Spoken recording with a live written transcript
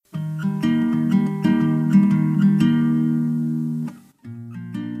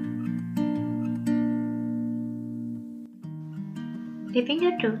Living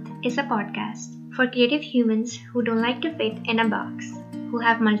Your Truth is a podcast for creative humans who don't like to fit in a box, who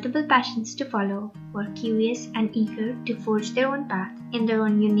have multiple passions to follow, who are curious and eager to forge their own path in their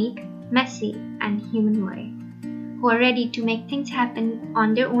own unique, messy, and human way, who are ready to make things happen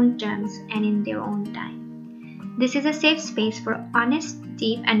on their own terms and in their own time. This is a safe space for honest,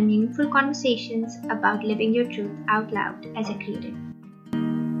 deep, and meaningful conversations about living your truth out loud as a creative.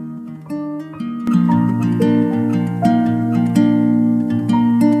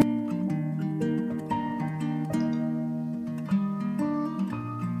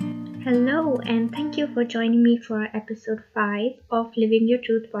 Hello, and thank you for joining me for episode 5 of Living Your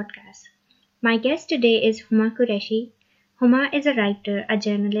Truth podcast. My guest today is Huma Qureshi. Huma is a writer, a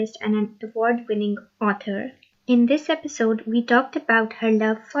journalist, and an award winning author. In this episode, we talked about her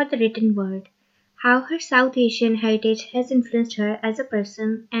love for the written word, how her South Asian heritage has influenced her as a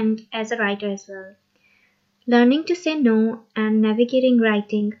person and as a writer as well, learning to say no and navigating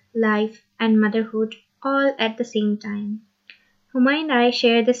writing, life, and motherhood all at the same time. Huma and I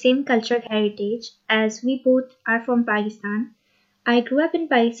share the same cultural heritage as we both are from Pakistan. I grew up in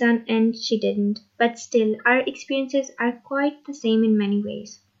Pakistan and she didn't, but still our experiences are quite the same in many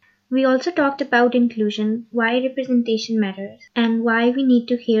ways. We also talked about inclusion, why representation matters, and why we need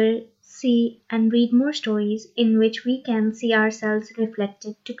to hear, see, and read more stories in which we can see ourselves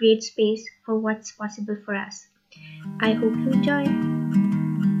reflected to create space for what's possible for us. I hope you enjoy.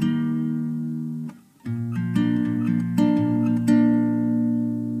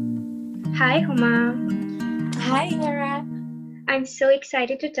 Hi, Huma. Hi, Hera. I'm so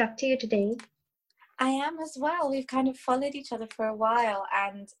excited to talk to you today. I am as well. We've kind of followed each other for a while,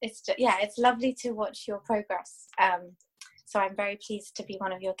 and it's lovely to watch your progress. So I'm very pleased to be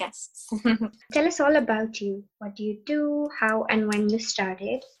one of your guests. Tell us all about you. What do you do, how and when you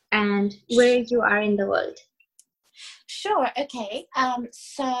started, and where you are in the world. Sure. Okay.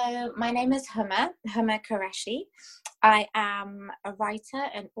 So my name is Huma Qureshi. I am a writer,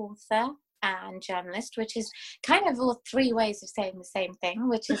 an author, and journalist, which is kind of all three ways of saying the same thing,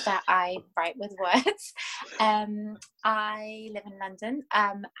 which is that I write with words. I live in London,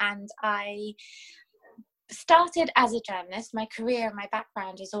 and I started as a journalist. My career, my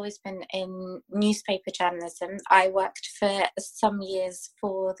background has always been in newspaper journalism. I worked for some years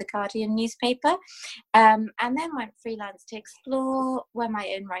for the Guardian newspaper, and then went freelance to explore where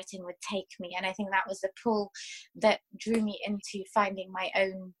my own writing would take me. And I think that was the pull that drew me into finding my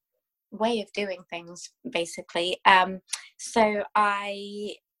own way of doing things, basically. So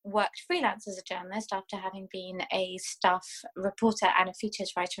I worked freelance as a journalist after having been a staff reporter and a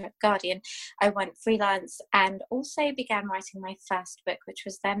features writer at Guardian. I went freelance and also began writing my first book, which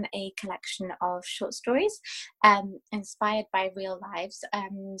was then a collection of short stories inspired by real lives,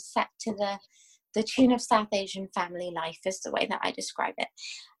 set to the tune of South Asian family life is the way that I describe it.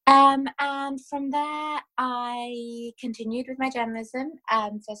 And from there, I continued with my journalism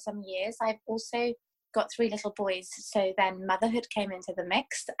for some years. I've also got 3 little boys, so then motherhood came into the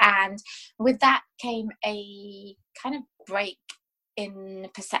mix, and with that came a kind of break in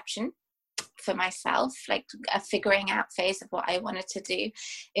perception for myself, like a figuring out phase of what I wanted to do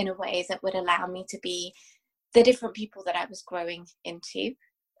in a way that would allow me to be the different people that I was growing into.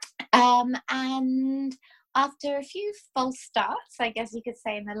 And after a few false starts, I guess you could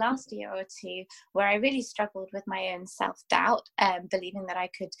say, in the last year or two, where I really struggled with my own self-doubt, believing that I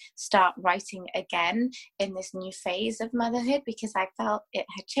could start writing again in this new phase of motherhood, because I felt it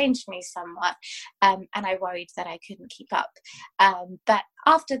had changed me somewhat, and I worried that I couldn't keep up. But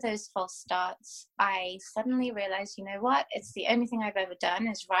after those false starts, I suddenly realized, you know what, it's the only thing I've ever done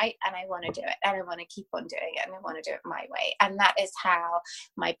is write, and I want to do it, and I want to keep on doing it, and I want to do it my way. And that is how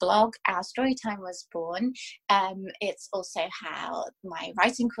my blog, Our Storytime, was born. It's also how my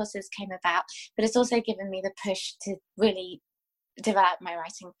writing courses came about, but it's also given me the push to really develop my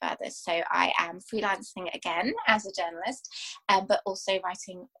writing further. So I am freelancing again as a journalist, but also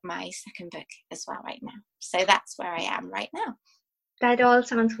writing my second book as well right now. So that's where I am right now. That all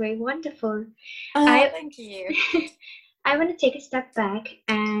sounds very wonderful. Thank you. I want to take a step back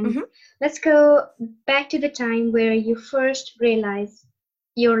and let's go back to the time where you first realized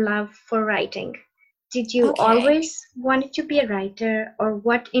your love for writing. Did you always wanted to be a writer, or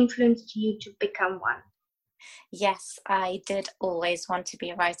what influenced you to become one? Yes, I did always want to be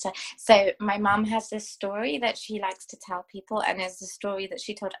a writer. So my mum has this story that she likes to tell people, and it's a story that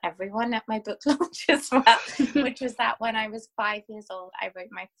she told everyone at my book launch as well, which was that when I was 5 years old, I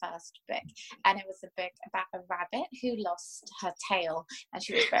wrote my first book, and it was a book about a rabbit who lost her tail, and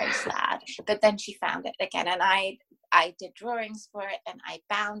she was very sad, but then she found it again. And I did drawings for it, and I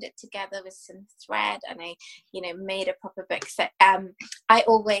bound it together with some thread, and I, made a proper book. So I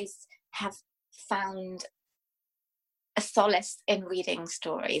always have found a solace in reading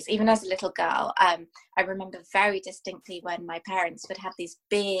stories, even as a little girl. I remember very distinctly when my parents would have these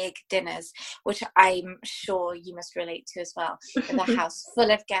big dinners, which I'm sure you must relate to as well, in the house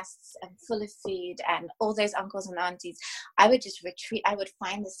full of guests and full of food and all those uncles and aunties. I would just retreat. I would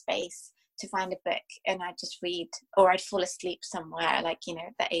find the space to find a book, and I'd just read, or I'd fall asleep somewhere, like,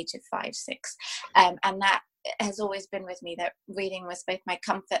 at the age of 5, 6. And that has always been with me, that reading was both my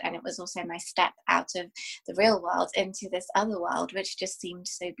comfort and it was also my step out of the real world into this other world, which just seemed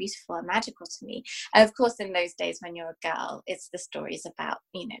so beautiful and magical to me. And of course, in those days when you're a girl, it's the stories about,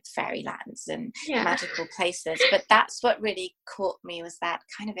 fairylands and magical places. But that's what really caught me, was that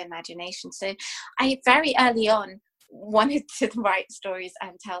kind of imagination. So I very early on wanted to write stories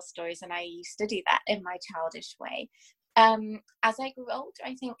and tell stories, and I used to do that in my childish way. As I grew older,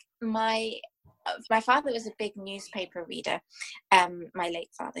 I think my father was a big newspaper reader. My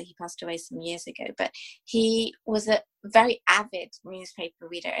late father, he passed away some years ago, but he was a very avid newspaper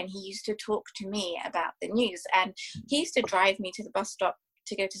reader, and he used to talk to me about the news. And he used to drive me to the bus stop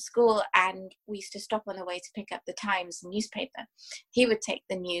to go to school, and we used to stop on the way to pick up the Times newspaper. He would take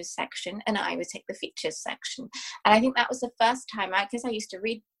the news section and I would take the features section. And I think that was the first time, because I used to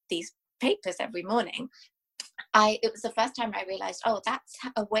read these papers every morning, it was the first time I realized, oh, that's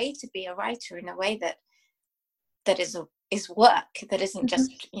a way to be a writer, in a way that is work, that isn't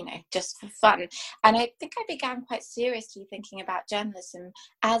just, just for fun. And I think I began quite seriously thinking about journalism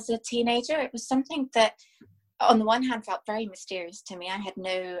as a teenager. It was something that, on the one hand, felt very mysterious to me. I had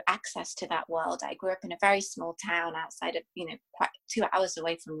no access to that world. I grew up in a very small town outside of, quite 2 hours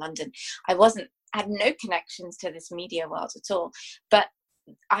away from London. I had no connections to this media world at all. But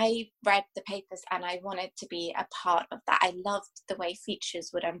I read the papers and I wanted to be a part of that. I loved the way features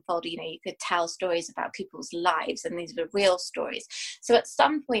would unfold. You could tell stories about people's lives, and these were real stories. So at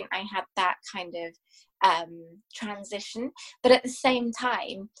some point I had that kind of transition, but at the same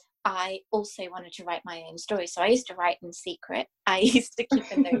time, I also wanted to write my own stories. So I used to write in secret. I used to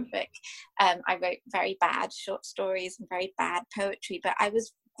keep a notebook. I wrote very bad short stories and very bad poetry, but I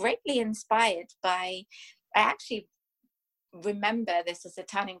was greatly inspired by, I actually remember this as a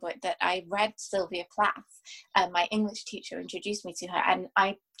turning point, that I read Sylvia Plath. My English teacher introduced me to her, and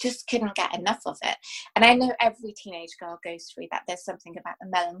I just couldn't get enough of it. And I know every teenage girl goes through that. There's something about the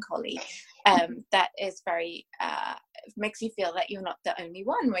melancholy that is very makes you feel that you're not the only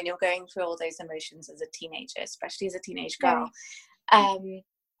one when you're going through all those emotions as a teenager, especially as a teenage girl.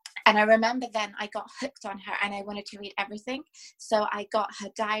 And I remember then I got hooked on her, and I wanted to read everything. So I got her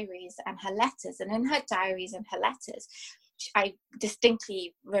diaries and her letters, and in her diaries and her letters, I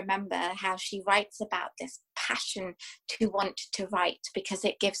distinctly remember how she writes about this passion to want to write because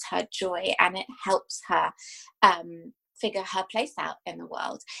it gives her joy and it helps her figure her place out in the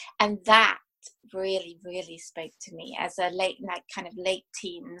world. And that really, really spoke to me as a late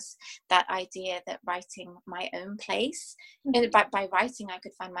teens, that idea that writing my own place, and by writing I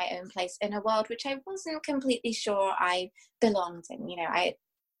could find my own place in a world which I wasn't completely sure I belonged in. I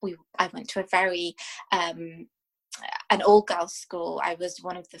went to a very an all-girls school. I was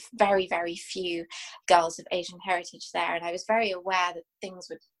one of the very, very few girls of Asian heritage there, and I was very aware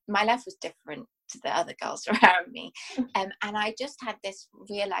that my life was different to the other girls around me. And I just had this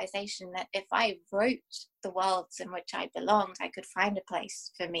realization that if I wrote the worlds in which I belonged, I could find a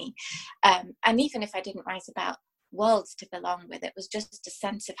place for me. And even if I didn't write about worlds to belong with, it was just a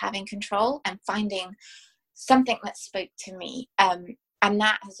sense of having control and finding something that spoke to me. And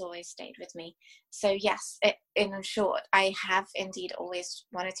that has always stayed with me. So yes, in short, I have indeed always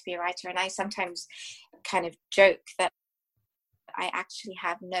wanted to be a writer. And I sometimes kind of joke that I actually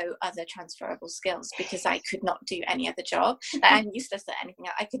have no other transferable skills, because I could not do any other job. I'm useless at anything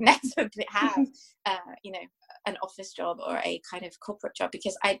else. I could never have, an office job or a kind of corporate job,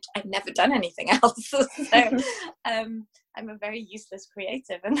 because I've never done anything else. So I'm a very useless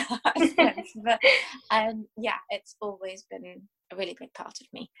creative in that sense. But it's always been a really big part of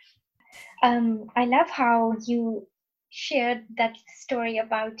me. I love how you shared that story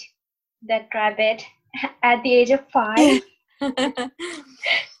about that rabbit at the age of 5.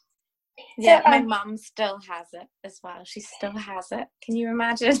 Yeah, my mum still has it as well. She still has it. Can you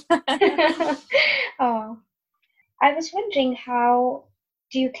imagine? Oh, I was wondering, how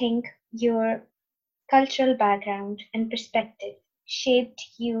do you think your cultural background and perspective shaped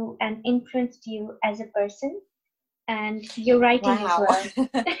you and influenced you as a person? and your writing as Wow. well?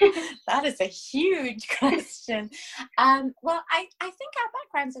 That is a huge question. Well, I think our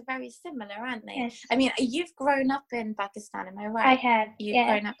backgrounds are very similar, aren't they? Yes. I mean, you've grown up in Pakistan, am I right? I have. You've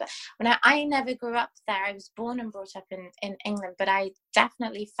grown up there. Well, I never grew up there. I was born and brought up in England, but I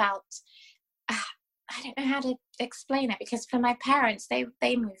definitely felt, I don't know how to explain it, because for my parents,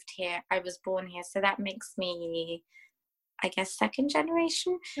 they moved here. I was born here, so that makes me, I guess, second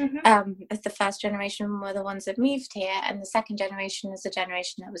generation. As the first generation were the ones that moved here, and the second generation is the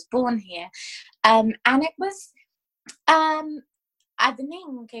generation that was born here. And it was, I've been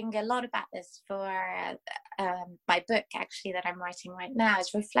thinking a lot about this for my book, actually, that I'm writing right now,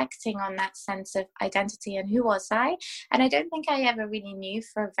 is reflecting on that sense of identity and who was I. And I don't think I ever really knew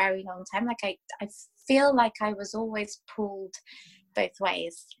for a very long time. Like I feel like I was always pulled both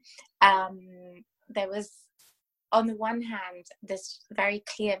ways. There was, on the one hand, this very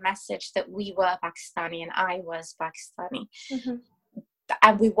clear message that we were Pakistani and I was Pakistani.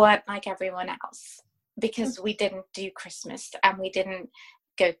 And we weren't like everyone else, because we didn't do Christmas and we didn't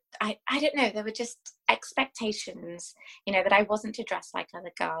go, I don't know, there were just expectations, you know, that I wasn't to dress like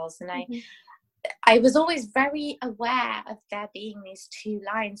other girls. And I was always very aware of there being these two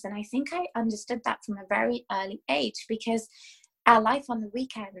lines. And I think I understood that from a very early age, because our life on the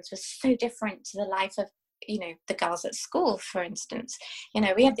weekends was so different to the life of, you know, the girls at school, for instance. You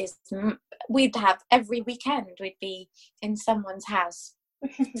know, we'd have every weekend, we'd be in someone's house.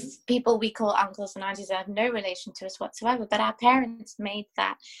 People we call uncles and aunties that have no relation to us whatsoever, but our parents made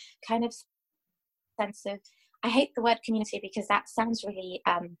that kind of sense of, I hate the word community because that sounds really,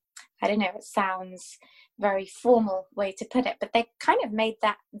 I don't know, it sounds very formal way to put it, but they kind of made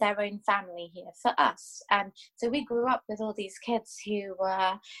that their own family here for us. And so we grew up with all these kids who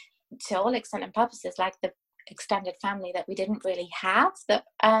were, to all extent and purposes, like the extended family that we didn't really have.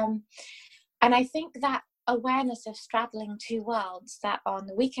 And I think that awareness of straddling two worlds, that on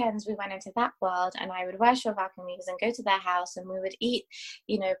the weekends we went into that world and I would wear shalwar kameez and go to their house and we would eat,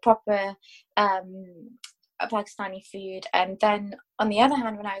 you know, proper Pakistani food. And then on the other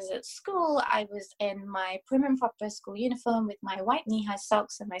hand, when I was at school, I was in my prim and proper school uniform with my white knee-high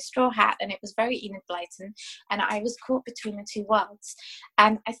socks and my straw hat, and it was very Enid Blyton, and I was caught between the two worlds.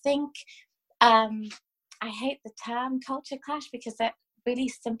 And I think I hate the term culture clash because it really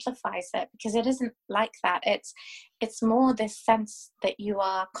simplifies it, because it isn't like that. It's more this sense that you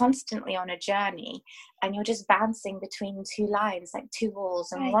are constantly on a journey and you're just bouncing between two lines, like two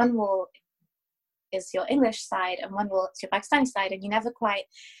walls, and one wall is your English side and one wall is your Pakistani side, and you never quite,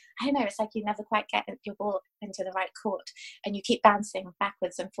 I don't know, it's like you never quite get your ball into the right court and you keep bouncing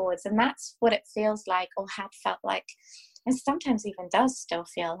backwards and forwards. And that's what it feels like, or had felt like, and sometimes even does still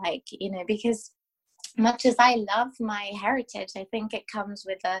feel like, you know, because much as I love my heritage, I think it comes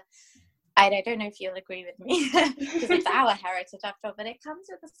with I don't know if you'll agree with me, because it's our heritage after all, but it comes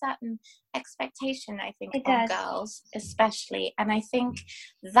with a certain expectation, I think, on girls especially. And I think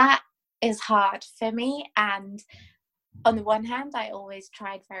that is hard for me. And on the one hand, I always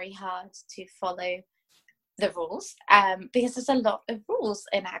tried very hard to follow the rules, because there's a lot of rules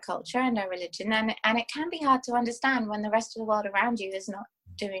in our culture and our religion, and it can be hard to understand when the rest of the world around you is not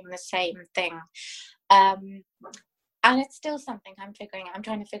doing the same thing. And it's still something I'm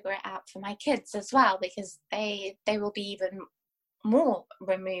trying to figure it out for my kids as well, because they will be even more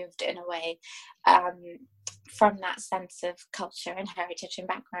removed in a way from that sense of culture and heritage and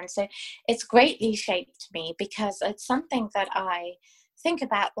background. So it's greatly shaped me, because it's something that I think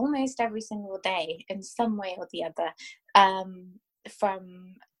about almost every single day in some way or the other,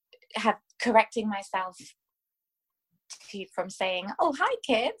 from correcting myself from saying, oh, hi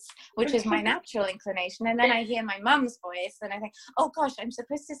kids, which is my natural inclination, and then I hear my mum's voice and I think, oh gosh, I'm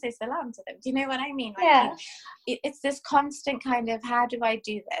supposed to say salam to them. Do you know what I mean? Like, it's this constant kind of, how do I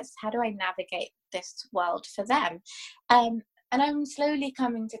do this? How do I navigate this world for them? And I'm slowly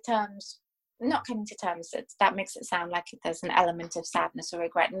coming to terms, not coming to terms, that makes it sound like there's an element of sadness or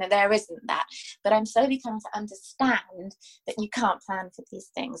regret. No, there isn't that. But I'm slowly coming to understand that you can't plan for these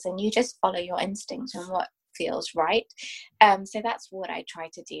things, and you just follow your instinct and what feels right. So that's what I try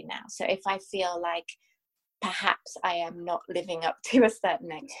to do now. So if I feel like perhaps I am not living up to a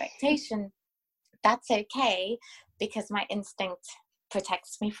certain expectation, that's okay, because my instinct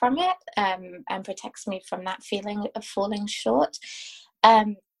protects me from it, and protects me from that feeling of falling short.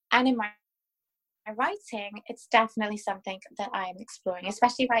 And in my writing, it's definitely something that I am exploring,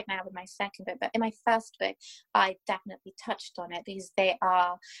 especially right now with my second book. But in my first book, I definitely touched on it, because they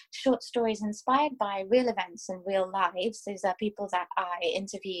are short stories inspired by real events and real lives. These are people that I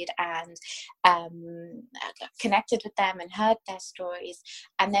interviewed and connected with them and heard their stories,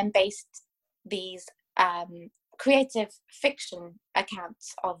 and then based these creative fiction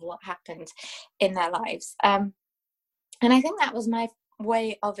accounts of what happened in their lives. And I think that was my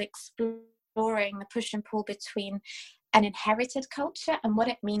way of exploring the push and pull between an inherited culture and what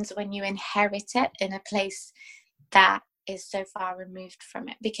it means when you inherit it in a place that is so far removed from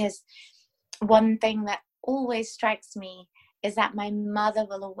it. Because one thing that always strikes me is that my mother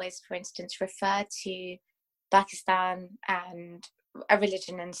will always, for instance, refer to Pakistan and a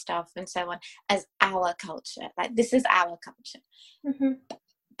religion and stuff and so on as our culture. Like, this is our culture. Mm-hmm.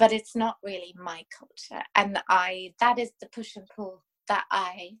 But it's not really my culture. And that is the push and pull that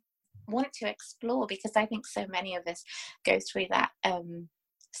I want to explore, because I think so many of us go through that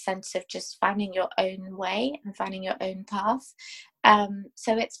sense of just finding your own way and finding your own path.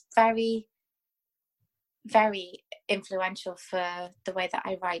 So it's very, very influential for the way that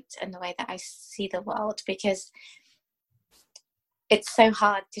I write and the way that I see the world, because it's so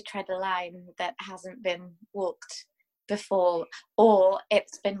hard to tread a line that hasn't been walked before, or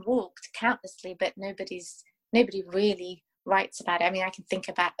it's been walked countlessly, but nobody really writes about it. I mean, I can think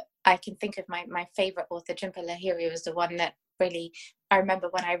of my favorite author, Jhumpa Lahiri, was the one that really, I remember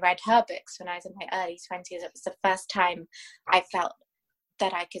when I read her books when I was in my early 20s, it was the first time I felt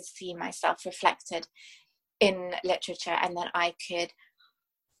that I could see myself reflected in literature, and that I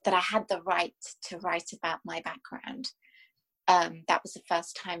had the right to write about my background. That was the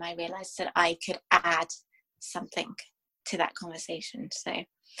first time I realized that I could add something to that conversation. So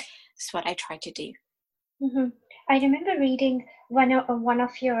that's what I try to do. Mm-hmm. I remember reading one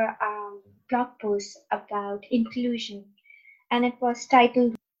of your blog posts about inclusion, and it was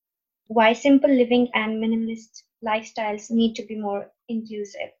titled "Why Simple Living and Minimalist Lifestyles Need to Be More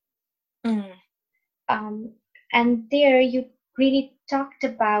Inclusive." Mm. And there you really talked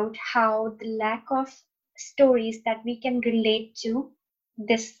about how the lack of stories that we can relate to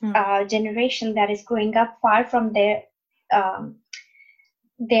this generation that is growing up far from their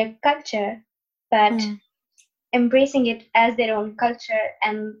culture, but embracing it as their own culture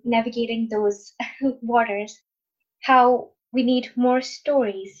and navigating those waters, how we need more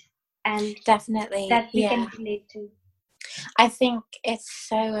stories, and definitely that we can relate to. I think it's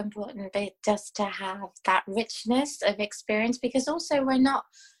so important just to have that richness of experience, because also we're not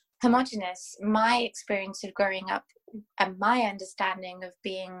homogenous. My experience of growing up and my understanding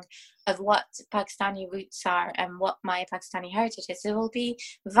of what Pakistani roots are and what my Pakistani heritage is, it will be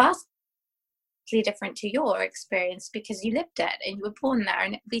vastly different to your experience, because you lived it and you were born there,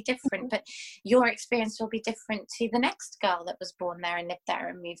 and it'll be different. But your experience will be different to the next girl that was born there and lived there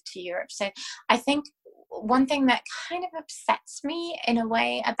and moved to Europe. So I think one thing that kind of upsets me in a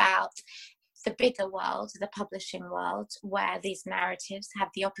way about the bigger world, the publishing world, where these narratives have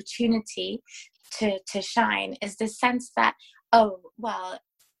the opportunity to shine, is the sense that, oh, well,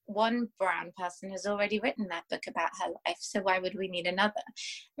 one brown person has already written that book about her life, so why would we need another?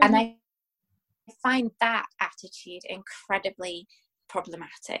 And I find that attitude incredibly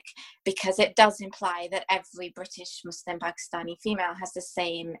problematic, because it does imply that every British Muslim Pakistani female has the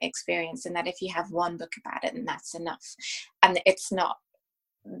same experience, and that if you have one book about it, then that's enough. And it's not,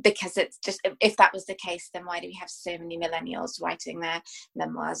 because it's just, if that was the case, then why do we have so many millennials writing their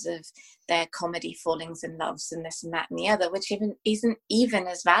memoirs of their comedy fallings and loves and this and that and the other, which isn't even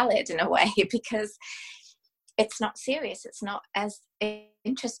as valid in a way, because it's not serious, it's not as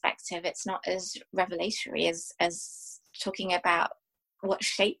introspective, it's not as revelatory as talking about what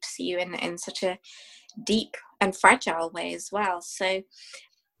shapes you in such a deep and fragile way as well. So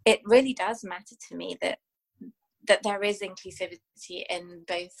it really does matter to me that there is inclusivity in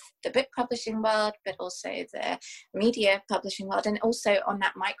both the book publishing world, but also the media publishing world, and also on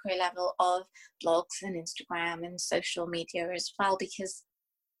that micro level of blogs and Instagram and social media as well, because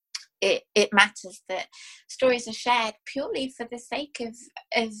it matters that stories are shared purely for the sake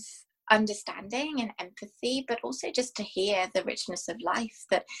of understanding and empathy, but also just to hear the richness of life,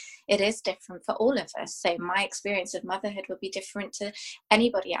 that it is different for all of us. So my experience of motherhood will be different to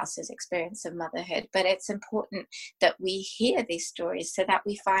anybody else's experience of motherhood, but it's important that we hear these stories so that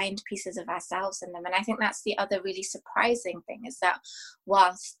we find pieces of ourselves in them. And I think that's the other really surprising thing, is that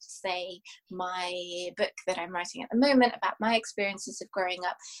whilst, say, my book that I'm writing at the moment about my experiences of growing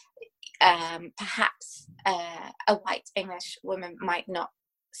up, perhaps a white English woman might not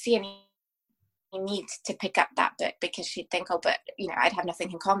see any need to pick up that book, because she'd think, oh, but I'd have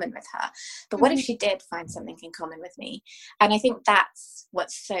nothing in common with her. But what if she did find something in common with me? And I think that's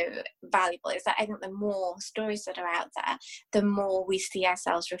what's so valuable, is that I think the more stories that are out there, the more we see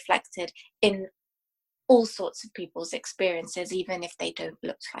ourselves reflected in all sorts of people's experiences, even if they don't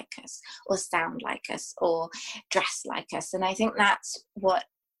look like us or sound like us or dress like us. And I think that's what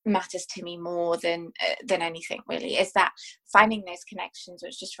matters to me more than anything, really, is that finding those connections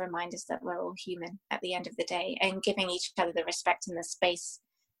which just remind us that we're all human at the end of the day, and giving each other the respect and the space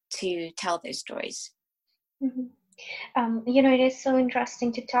to tell those stories. It is so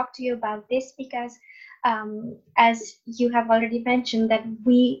interesting to talk to you about this because, as you have already mentioned, that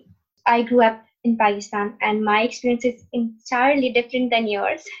I grew up in Pakistan, and my experience is entirely different than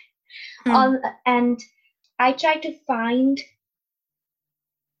yours. And I try to find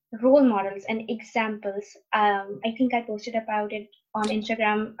role models and examples. I think I posted about it on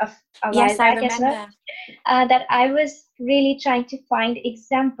Instagram a while back as well. That I was really trying to find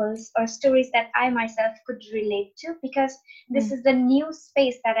examples or stories that I myself could relate to, because this is the new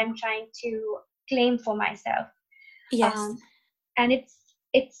space that I'm trying to claim for myself. Yes. And it's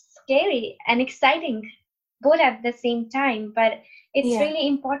scary and exciting both at the same time, but it's really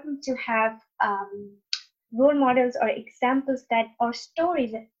important to have role models or examples or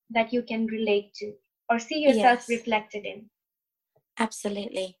stories that you can relate to or see yourself reflected in.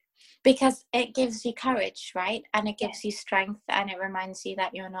 Absolutely. Because it gives you courage, right? And it gives you strength, and it reminds you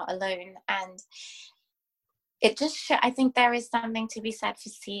that you're not alone. And it just I think there is something to be said for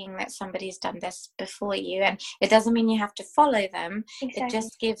seeing that somebody's done this before you, and it doesn't mean you have to follow them. It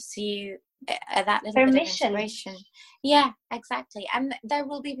just gives you that little permission. Bit of inspiration. Yeah, exactly. And there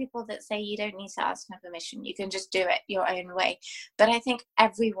will be people that say you don't need to ask for permission, you can just do it your own way. But I think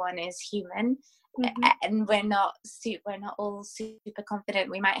everyone is human. And we're not all super confident.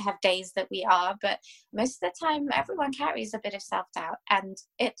 We might have days that we are, but most of the time everyone carries a bit of self-doubt, and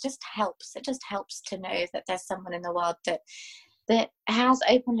it just helps to know that there's someone in the world that has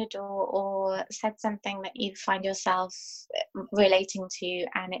opened a door or said something that you find yourself relating to,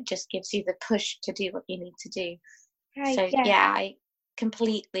 and it just gives you the push to do what you need to do. I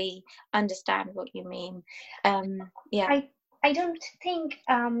completely understand what you mean. I don't think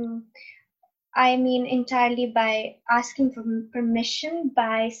I mean entirely by asking for permission,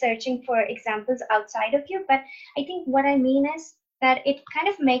 by searching for examples outside of you, but I think what I mean is that it kind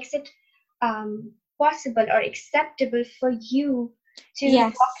of makes it possible or acceptable for you to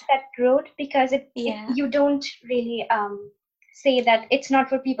walk that road, because you don't really say that it's not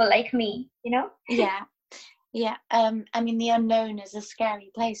for people like me, I mean, the unknown is a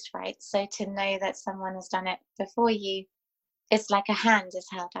scary place, right? So to know that someone has done it before you, it's like a hand is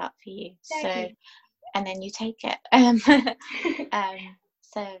held out for you. Exactly. So, and then you take it. I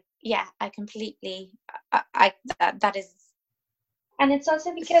completely, that is. And it's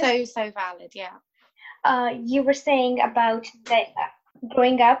also because so valid. Yeah. You were saying about that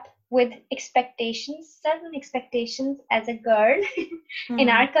growing up with certain expectations as a girl. In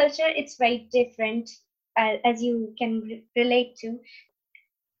our culture, it's very different, as you can relate to.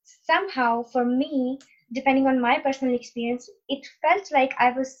 Somehow, for me, depending on my personal experience, it felt like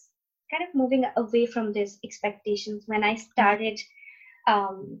I was kind of moving away from these expectations when I started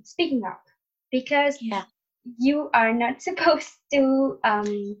speaking up, because you are not supposed to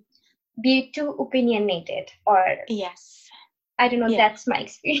be too opinionated, or I don't know, that's my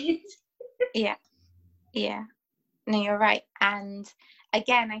experience. No, you're right. And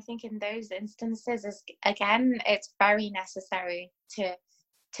again, I think in those instances, it's very necessary to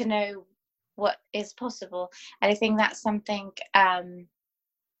know what is possible. And I think that's something that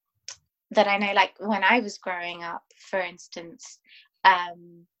I know, like when I was growing up, for instance,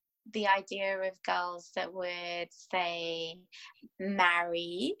 the idea of girls that would, say,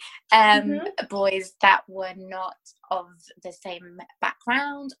 marry boys that were not of the same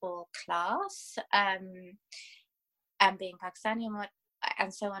background or class, and being Pakistani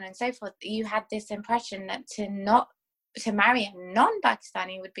and so on and so forth, you had this impression that to marry a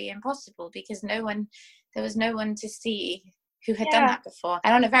non-Pakistani would be impossible, because there was no one to see who had done that before.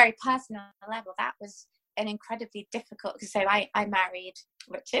 And on a very personal level, that was an incredibly difficult, because so I married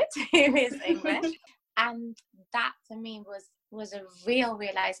Richard, who is English, and that for me was a real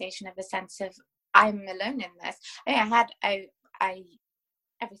realization of a sense of I'm alone in this.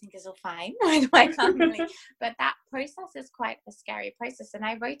 Everything is all fine with my family, but that process is quite a scary process. And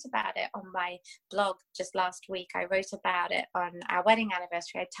I wrote about it on my blog just last week. I wrote about it on our wedding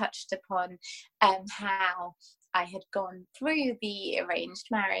anniversary. I touched upon how I had gone through the arranged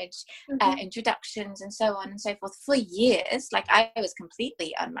marriage introductions and so on and so forth for years. Like, I was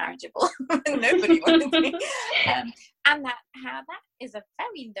completely unmarriageable. Nobody wanted me. And how that is a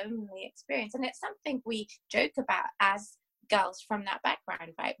very lonely experience. And it's something we joke about as girls from that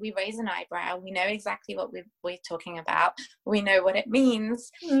background, right? We raise an eyebrow. We know exactly what we're talking about. We know what it means.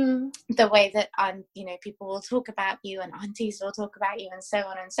 The way that people will talk about you, and aunties will talk about you, and so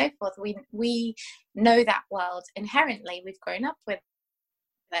on and so forth. We know that world inherently. We've grown up with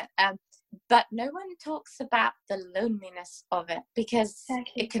it. But no one talks about the loneliness of it, because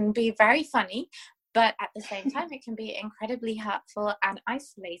Exactly. it can be very funny, but at the same time it can be incredibly hurtful and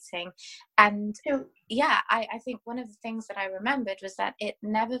isolating. And True. yeah, I think one of the things that I remembered was that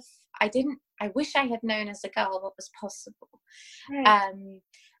I wish I had known as a girl what was possible. Right.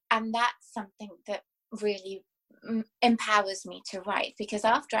 And that's something that really empowers me to write, because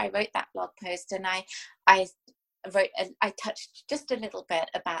after I wrote that blog post and I I touched just a little bit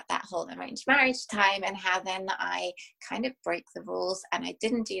about that whole arranged marriage time, and how then I kind of broke the rules and I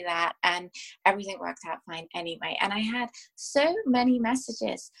didn't do that, and everything worked out fine anyway. And I had so many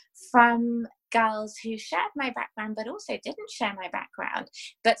messages from girls who shared my background but also didn't share my background,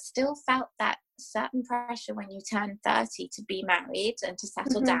 but still felt that certain pressure when you turn 30 to be married and to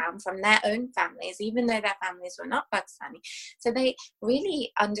settle down from their own families, even though their families were not Pakistani. So they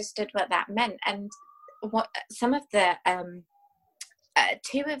really understood what that meant. And what some of the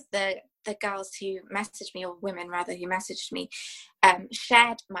two of the girls who messaged me, or women rather, who messaged me,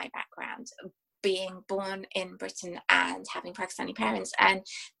 shared my background, being born in Britain and having Pakistani parents. And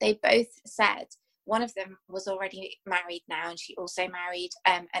they both said, one of them was already married now, and she also married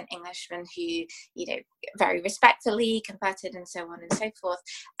an Englishman who, you know, very respectfully converted and so on and so forth.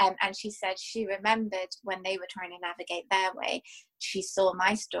 And she said she remembered when they were trying to navigate their way, she saw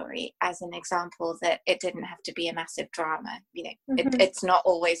my story as an example that it didn't have to be a massive drama. You know, it's not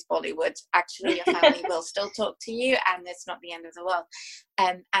always Bollywood. Actually, your family will still talk to you, and it's not the end of the world.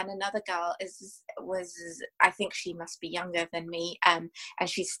 And another girl was I think she must be younger than me, and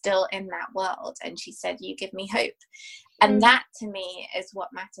she's still in that world. And she said, "You give me hope." And that to me is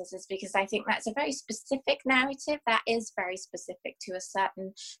what matters, is because I think that's a very specific narrative that is very specific to a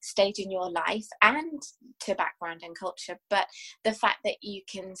certain stage in your life and to background and culture. But the fact that you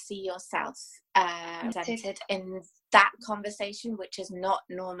can see yourself presented in that conversation, which is not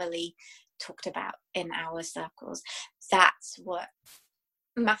normally talked about in our circles, that's what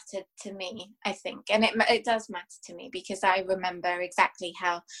mattered to me, I think. And it does matter to me, because I remember exactly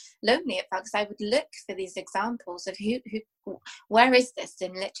how lonely it felt, because I would look for these examples of who where is this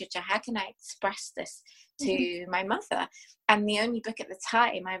in literature, how can I express this to my mother. And the only book at the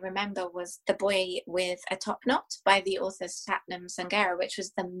time I remember was The Boy with a Top Knot by the author Satnam Sanghera, which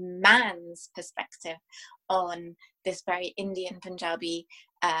was the man's perspective on this very Indian Punjabi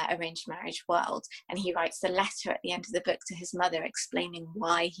arranged marriage world. And he writes a letter at the end of the book to his mother explaining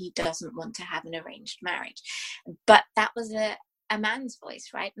why he doesn't want to have an arranged marriage. But that was a man's voice,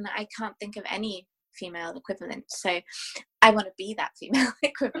 right? And I can't think of any female equivalent. So I want to be that female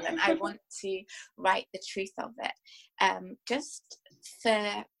equivalent. I want to write the truth of it, just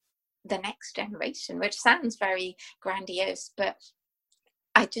for the next generation, which sounds very grandiose, but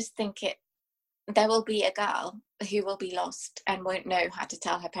I just think there will be a girl who will be lost and won't know how to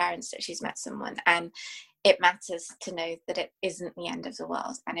tell her parents that she's met someone. And it matters to know that it isn't the end of the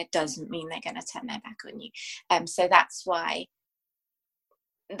world, and it doesn't mean they're going to turn their back on you. So that's why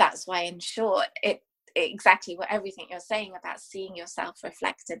in short, it exactly what everything you're saying about seeing yourself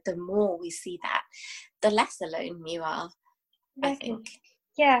reflected, the more we see that, the less alone you are, I think.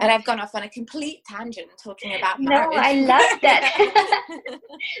 Yeah. And I've gone off on a complete tangent talking about No, marriage. I love that.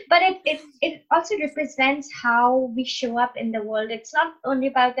 But it also represents how we show up in the world. It's not only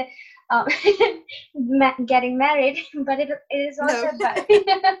about the getting married, but it is also about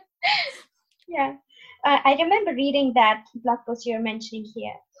yeah. I remember reading that blog post you're mentioning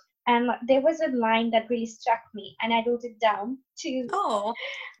here, and there was a line that really struck me, and I wrote it down too. Oh.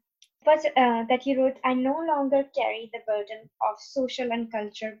 But that you wrote, "I no longer carry the burden of social and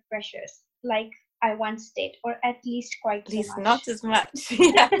cultural pressures like I once did, or at least quite so much." Not as much.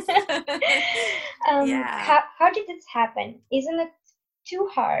 Yes. Yeah. How did this happen? Isn't it too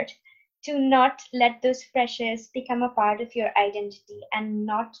hard to not let those pressures become a part of your identity and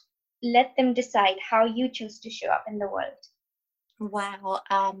not let them decide how you choose to show up in the world? Wow.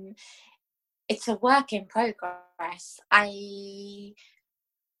 It's a work in progress.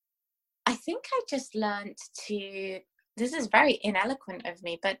 I think I just learned to, this is very ineloquent of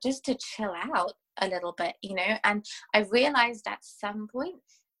me, but just to chill out a little bit, you know. And I realized at some point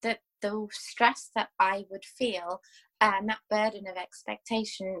that the stress that I would feel, and that burden of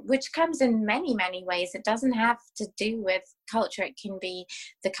expectation, which comes in many, many ways, it doesn't have to do with culture. It can be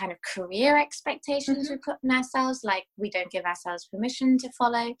the kind of career expectations we put on ourselves, like we don't give ourselves permission to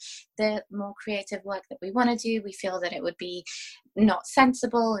follow the more creative work that we want to do. We feel that it would be not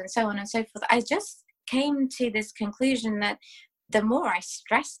sensible, and so on and so forth. I just came to this conclusion that the more I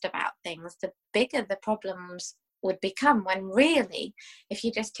stressed about things, the bigger the problems would become, when really, if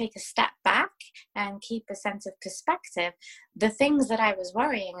you just take a step back and keep a sense of perspective, the things that I was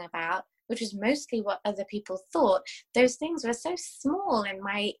worrying about, which was mostly what other people thought, those things were so small in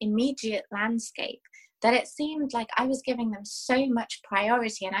my immediate landscape that it seemed like I was giving them so much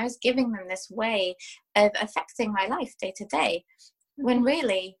priority, and I was giving them this way of affecting my life day to day, when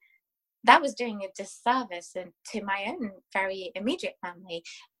really that was doing a disservice to my own very immediate family,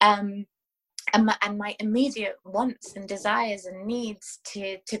 and my immediate wants and desires and needs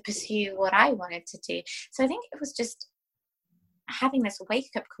to pursue what I wanted to do. So I think it was just having this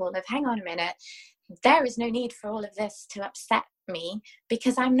wake-up call of, hang on a minute, there is no need for all of this to upset me,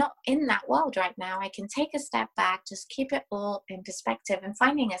 because I'm not in that world right now. I can take a step back, just keep it all in perspective, and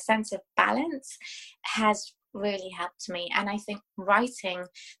finding a sense of balance has really helped me. And I think writing,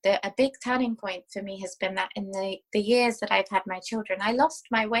 a big turning point for me has been that in the years that I've had my children, I lost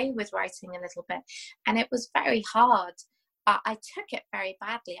my way with writing a little bit, and it was very hard. I took it very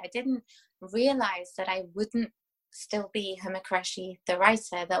badly. I didn't realize that I wouldn't still be Huma Qureshi, the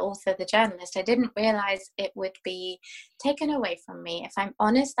writer, the author, the journalist. I didn't realize it would be taken away from me. If I'm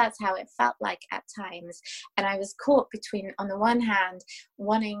honest, that's how it felt like at times. And I was caught between, on the one hand,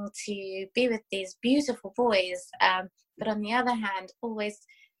 wanting to be with these beautiful boys, but on the other hand,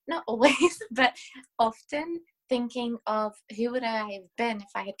 not always, but often thinking of who would I have been if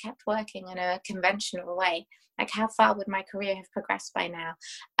I had kept working in a conventional way? Like, how far would my career have progressed by now?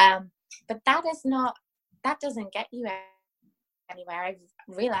 But that doesn't get you anywhere. I've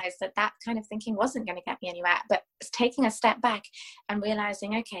realized that kind of thinking wasn't going to get me anywhere, but taking a step back and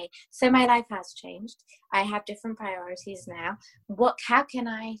realizing, okay, so my life has changed. I have different priorities now. How can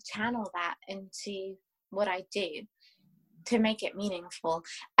I channel that into what I do to make it meaningful,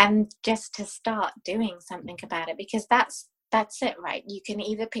 and just to start doing something about it? Because that's it, right? You can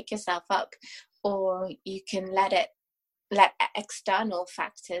either pick yourself up, or you can let external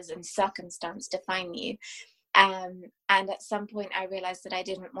factors and circumstance define you. And at some point I realized that I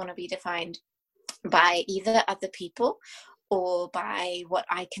didn't want to be defined by either other people, or by what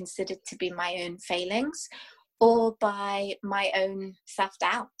I considered to be my own failings, or by my own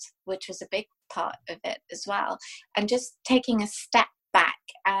self-doubt, which was a big part of it as well. And just taking a step back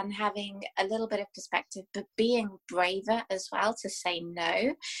and having a little bit of perspective, but being braver as well to say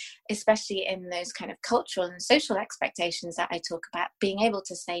no, especially in those kind of cultural and social expectations that I talk about. Being able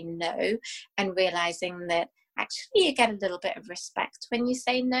to say no, and realizing that actually you get a little bit of respect when you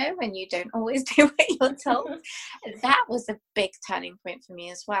say no, and you don't always do what you're told. That was a big turning point for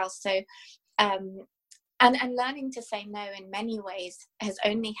me as well. So and learning to say no in many ways has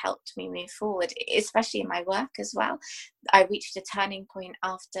only helped me move forward, especially in my work as well. I reached a turning point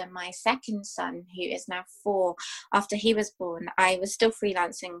after my second son, who is now 4. After he was born, I was still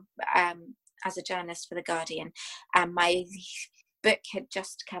freelancing as a journalist for The Guardian, and my book had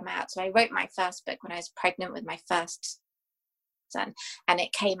just come out. So I wrote my first book when I was pregnant with my first son, and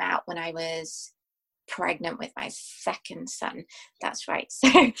it came out when I was pregnant with my second son. That's right.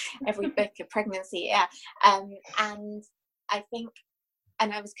 So every book of pregnancy, yeah. And I think,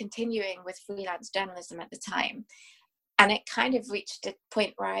 and I was continuing with freelance journalism at the time, and it kind of reached a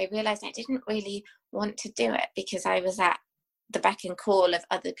point where I realized I didn't really want to do it, because I was at the beck and call of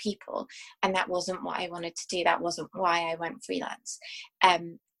other people, and that wasn't what I wanted to do. That wasn't why I went freelance.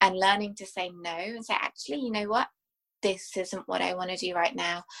 And learning to say no, and say, actually, you know what, this isn't what I want to do right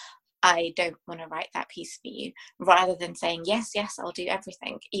now. I don't want to write that piece for you, rather than saying, yes, I'll do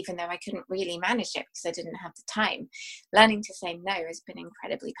everything, even though I couldn't really manage it because I didn't have the time. Learning to say no has been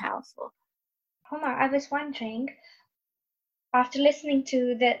incredibly powerful. Huma, I was wondering, after listening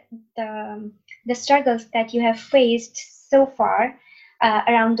to the struggles that you have faced so far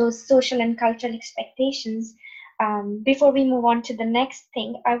around those social and cultural expectations, before we move on to the next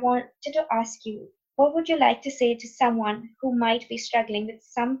thing, I wanted to ask you, what would you like to say to someone who might be struggling with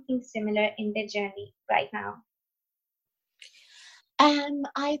something similar in their journey right now?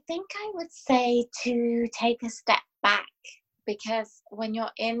 I think I would say to take a step back, because when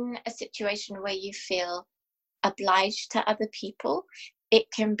you're in a situation where you feel obliged to other people, it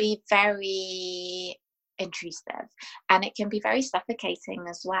can be very intrusive, and it can be very suffocating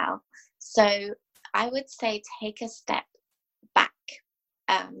as well. So I would say take a step back.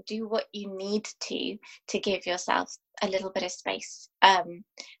 Do what you need to give yourself a little bit of space,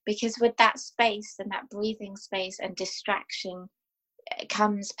 because with that space and that breathing space and distraction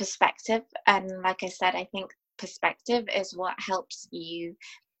comes perspective. And like I said, I think perspective is what helps you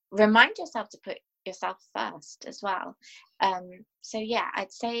remind yourself to put yourself first as well. So yeah,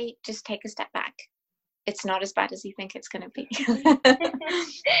 I'd say just take a step back. It's not as bad as you think it's going to be.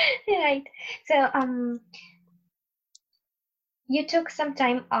 Right. So you took some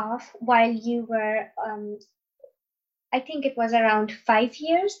time off while you were, I think it was around 5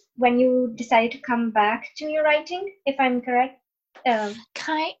 years when you decided to come back to your writing, if I'm correct.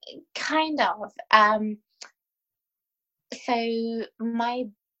 Kind of. So my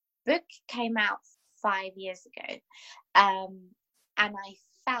book came out 5 years ago, and I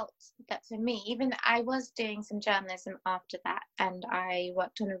felt that for me, even I was doing some journalism after that, and I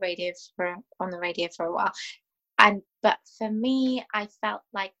worked on the radio for a while. But for me, I felt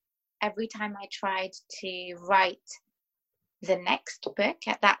like every time I tried to write the next book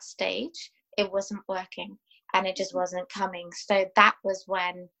at that stage, it wasn't working and it just wasn't coming. So that was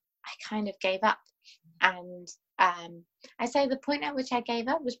when I kind of gave up. And I say the point at which I gave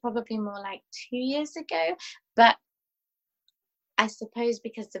up was probably more like 2 years ago. But I suppose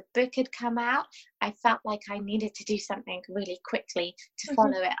because the book had come out, I felt like I needed to do something really quickly to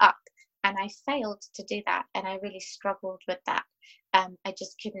follow it up. And I failed to do that. And I really struggled with that. I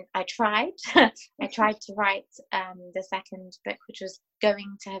just couldn't. I tried. I tried to write the second book, which was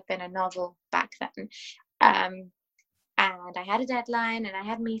going to have been a novel back then. And I had a deadline and I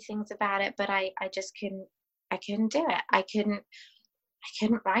had meetings about it, but I just couldn't. I couldn't do it. I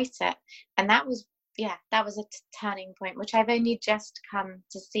couldn't write it. And that was a turning point, which I've only just come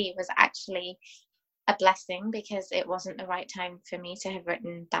to see was actually a blessing, because it wasn't the right time for me to have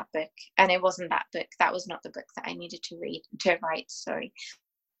written that book. And it wasn't that book. That was not the book that I needed to write. Sorry.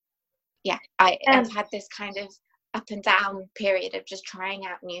 Yeah, I've had this kind of up and down period of just trying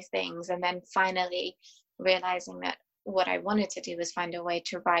out new things, and then finally realizing that what I wanted to do was find a way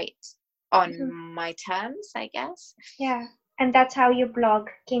to write on my terms, I guess. Yeah, and that's how your blog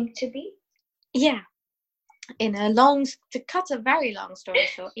came to be? Yeah. To cut a very long story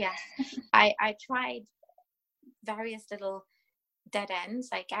short, yes, I tried various little dead ends,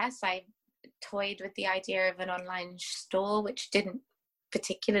 I guess. I toyed with the idea of an online store, which didn't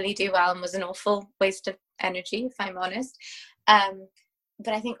particularly do well and was an awful waste of energy, if I'm honest.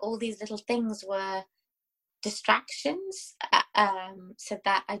 But I think all these little things were distractions, so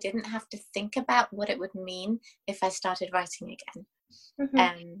that I didn't have to think about what it would mean if I started writing again.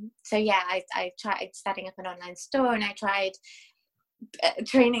 So yeah, I tried setting up an online store, and I tried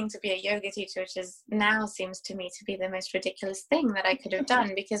training to be a yoga teacher, which is now seems to me to be the most ridiculous thing that I could have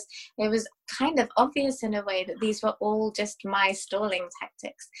done, because it was kind of obvious in a way that these were all just my stalling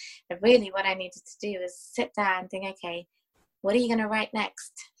tactics. And really what I needed to do was sit down and think, okay, what are you going to write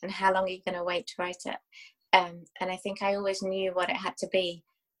next, and how long are you going to wait to write it? And I think I always knew what it had to be.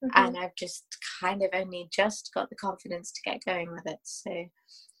 And I've just kind of only just got the confidence to get going with it. So,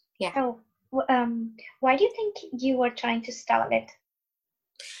 yeah. Oh, why do you think you were trying to start it?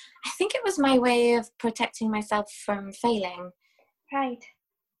 I think it was my way of protecting myself from failing. Right.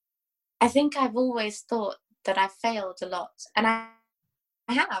 I think I've always thought that I've failed a lot. And I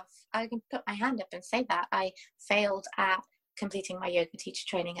have. I can put my hand up and say that. I failed at completing my yoga teacher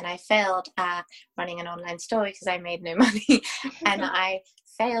training, and I failed at running an online store because I made no money. And I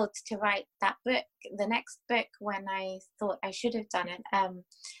failed to write that book, the next book, when I thought I should have done it.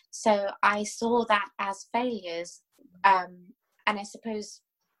 So I saw that as failures. And I suppose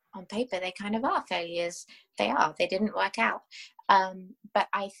on paper they kind of are failures. They didn't work out. But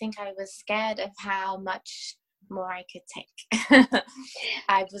I think I was scared of how much more I could take.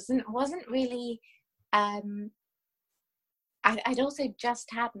 I wasn't really I'd also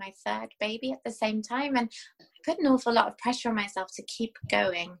just had my third baby at the same time, and I put an awful lot of pressure on myself to keep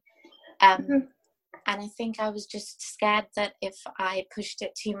going. And I think I was just scared that if I pushed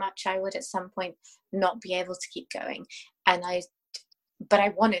it too much, I would at some point not be able to keep going. But I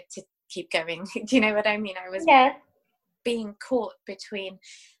wanted to keep going. Do you know what I mean? I was being caught between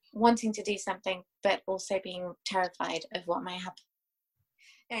wanting to do something, but also being terrified of what might happen.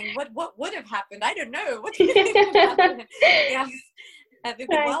 And what would have happened? I don't know. What do you think would have happened? Yes, I think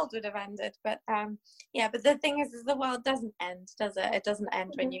the world would have ended. But but the thing is the world doesn't end, does it? It doesn't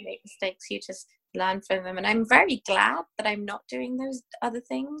end when you make mistakes. You just learn from them. And I'm very glad that I'm not doing those other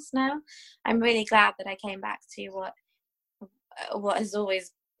things now. I'm really glad that I came back to what has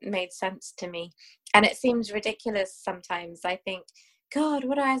always made sense to me. And it seems ridiculous sometimes. I think, God,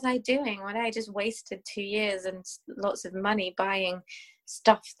 what was I doing? Why did I just wasted 2 years and lots of money buying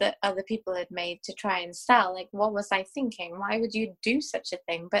stuff that other people had made to try and sell? Like, what was I thinking? Why would you do such a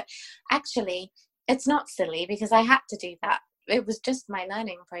thing? But actually, it's not silly, because I had to do that. It was just my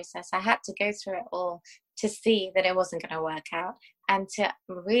learning process. I had to go through it all to see that it wasn't going to work out, and to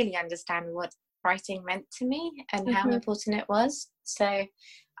really understand what writing meant to me and how important it was. So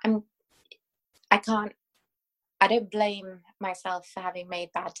I don't blame myself for having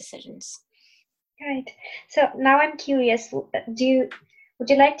made bad decisions. Right. So now I'm curious, would you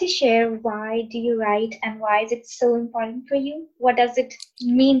like to share why do you write and why is it so important for you? What does it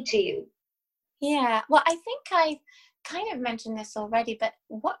mean to you? Yeah, well, I think I kind of mentioned this already, but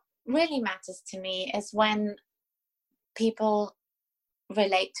what really matters to me is when people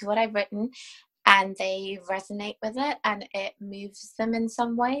relate to what I've written and they resonate with it and it moves them in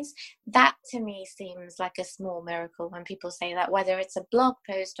some ways. That to me seems like a small miracle when people say that, whether it's a blog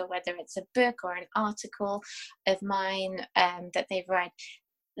post or whether it's a book or an article of mine that they've read.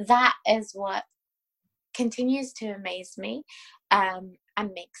 That is what continues to amaze me, and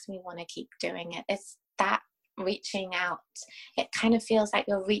makes me want to keep doing it. It's that reaching out. It kind of feels like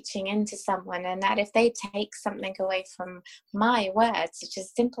you're reaching into someone, and that if they take something away from my words, which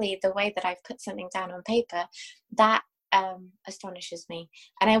is simply the way that I've put something down on paper, that astonishes me.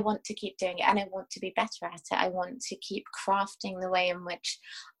 And I want to keep doing it, and I want to be better at it. I want to keep crafting the way in which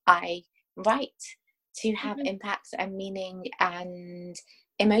I write to have Mhm. impact and meaning and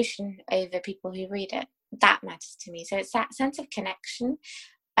emotion over people who read it. That matters to me. So it's that sense of connection,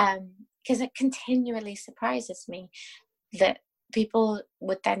 because it continually surprises me that people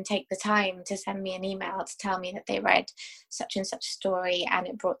would then take the time to send me an email to tell me that they read such and such story and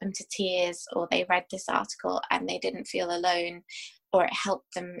it brought them to tears, or they read this article and they didn't feel alone, or it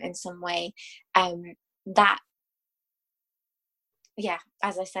helped them in some way. That, yeah,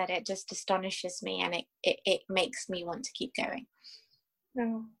 as I said, it just astonishes me, and it makes me want to keep going.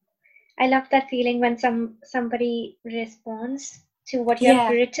 Oh, I love that feeling when somebody responds to what you have Yeah,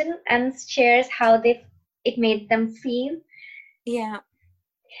 written and shares how it made them feel. yeah.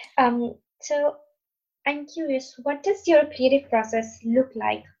 So I'm curious, what does your creative process look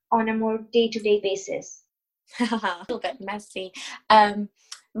like on a more day-to-day basis? A little bit messy. Um,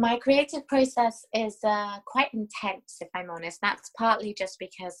 my creative process is quite intense, if I'm honest. That's partly just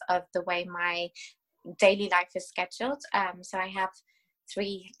because of the way my daily life is scheduled. So I have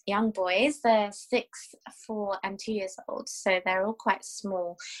three young boys. They're 6, 4, and 2 years old, so they're all quite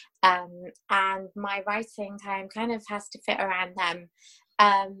small. And my writing time kind of has to fit around them.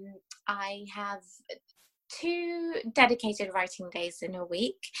 Um, I have 2 dedicated writing days in a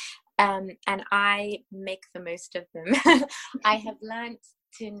week, and I make the most of them. I have learned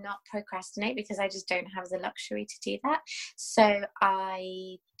to not procrastinate because I just don't have the luxury to do that. So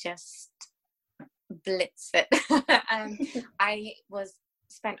I just blitz it. I was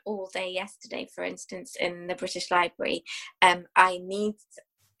spent all day yesterday, for instance, in the British Library. I need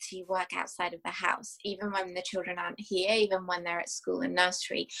to work outside of the house, even when the children aren't here, even when they're at school and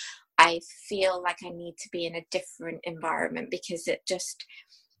nursery. I feel like I need to be in a different environment because it just,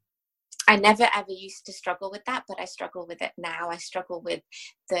 I never ever used to struggle with that, but I struggle with it now. I struggle with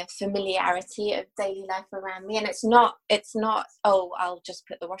the familiarity of daily life around me. And it's not, oh, I'll just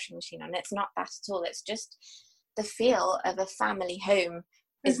put the washing machine on. It's not that at all. It's just the feel of a family home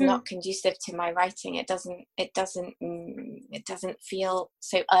is Mm-hmm. not conducive to my writing. It doesn't feel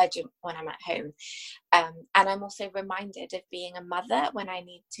so urgent when I'm at home. And I'm also reminded of being a mother when I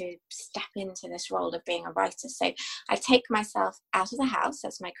need to step into this role of being a writer. So I take myself out of the house.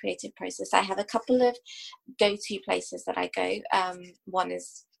 That's my creative process. I have a couple of go-to places that I go. One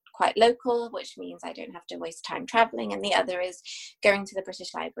is quite local, which means I don't have to waste time traveling, and the other is going to the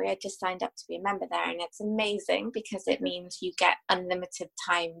British Library. I just signed up to be a member there, and it's amazing because it means you get unlimited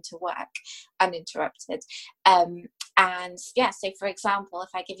time to work uninterrupted. And yeah, so for example, if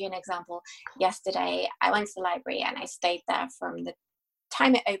I give you an example, yesterday I went to the library and I stayed there from the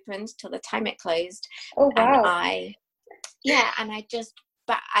time it opened till the time it closed. Oh, And wow. I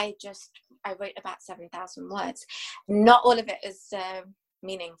wrote about 7,000 words. Not all of it is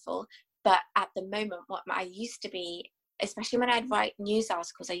meaningful, but at the moment, what I used to be, especially when I'd write news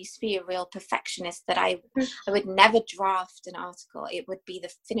articles, I used to be a real perfectionist, that I would never draft an article. It would be the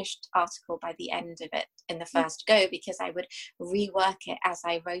finished article by the end of it in the first go, because I would rework it as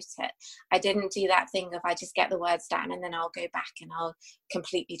I wrote it. I didn't do that thing of I just get the words down and then I'll go back and I'll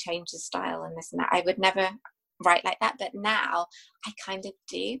completely change the style and this and that. I would never write like that, but now I kind of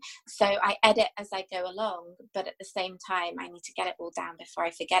do. So I edit as I go along, but at the same time I need to get it all down before I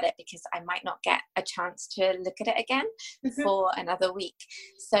forget it, because I might not get a chance to look at it again Mm-hmm. for another week.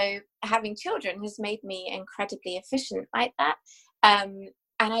 So having children has made me incredibly efficient like that. And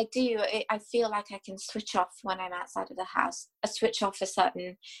I feel like I can switch off when I'm outside of the house. I switch off a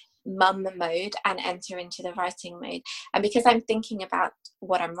certain mum mode and enter into the writing mode. And because I'm thinking about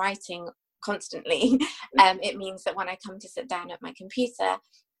what I'm writing constantly, it means that when I come to sit down at my computer,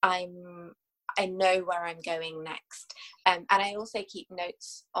 I'm I know where I'm going next. And I also keep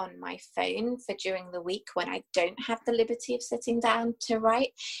notes on my phone for during the week when I don't have the liberty of sitting down to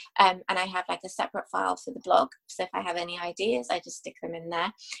write. And I have like a separate file for the blog. So if I have any ideas, I just stick them in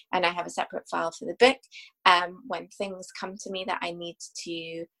there. And I have a separate file for the book. When things come to me that I need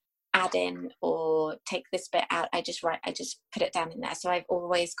to add in or take this bit out, I just put it down in there. So I've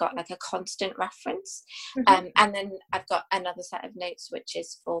always got like a constant reference. And then I've got another set of notes which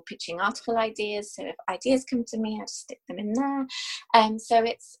is for pitching article ideas. So if ideas come to me, I just stick them in there. So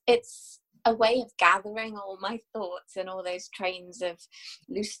it's a way of gathering all my thoughts and all those trains of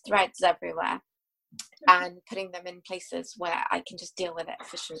loose threads everywhere, and putting them in places where I can just deal with it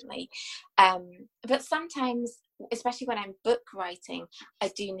efficiently. But sometimes, especially when I'm book writing, I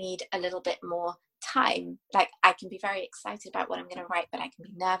do need a little bit more time. Like, I can be very excited about what I'm going to write, but I can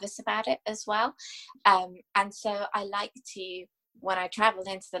be nervous about it as well. And so I like to, when I travel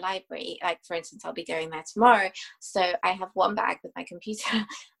into the library, like for instance, I'll be going there tomorrow. So I have one bag with my computer.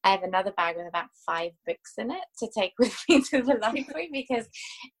 I have another bag with about 5 books in it to take with me to the library, because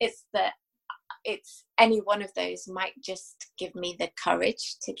it's any one of those might just give me the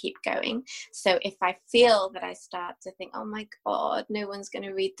courage to keep going. So if I feel that I start to think, oh my God, no one's going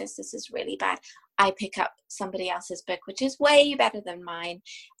to read this, this is really bad, I pick up somebody else's book, which is way better than mine.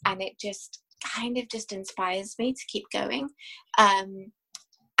 And it just kind of just inspires me to keep going. And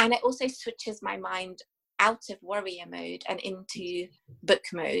it also switches my mind out of worrier mode and into book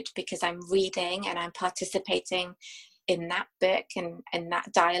mode, because I'm reading and I'm participating in that book and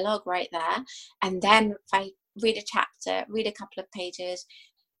that dialogue right there. And then if I read a chapter, read a couple of pages,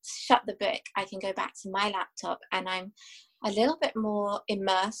 shut the book, I can go back to my laptop and I'm a little bit more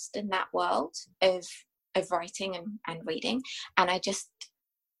immersed in that world of writing and reading. And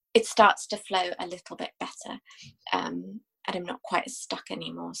it starts to flow a little bit better. And I'm not quite as stuck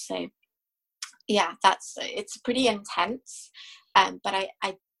anymore. So yeah, it's pretty intense. But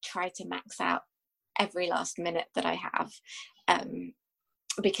I try to max out every last minute that I have,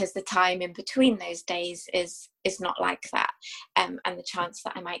 because the time in between those days is not like that, and the chance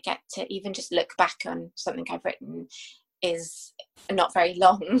that I might get to even just look back on something I've written is not very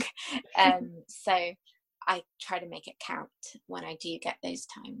long. So I try to make it count when I do get those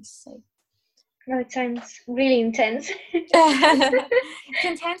times. So Oh, it sounds really intense. It's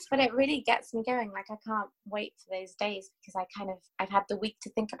intense, but it really gets me going. Like, I can't wait for those days, because I've had the week to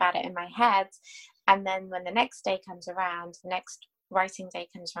think about it in my head, and then when the next day comes around, the next writing day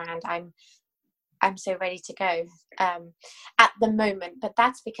comes around, I'm so ready to go at the moment. But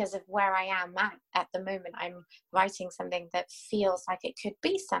that's because of where I am at the moment. I'm writing something that feels like it could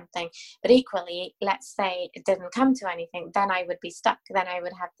be something, but equally, let's say it didn't come to anything, then I would be stuck. Then I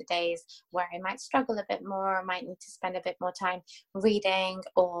would have the days where I might struggle a bit more, I might need to spend a bit more time reading,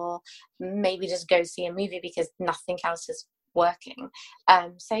 or maybe just go see a movie because nothing else is working.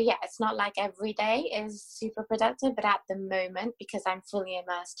 So yeah, it's not like every day is super productive, but at the moment, because I'm fully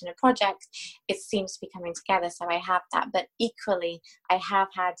immersed in a project, it seems to be coming together. So I have that. But equally, I have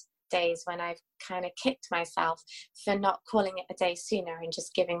had days when I've kind of kicked myself for not calling it a day sooner and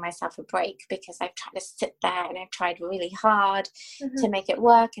just giving myself a break, because I've tried to sit there and I've tried really hard to make it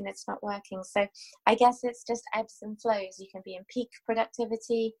work, and it's not working. So I guess it's just ebbs and flows. You can be in peak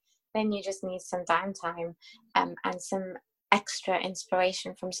productivity, then you just need some downtime, and some extra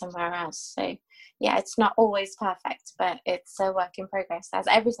inspiration from somewhere else. So yeah, it's not always perfect, but it's a work in progress, as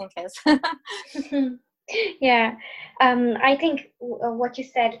everything is. Yeah, I think what you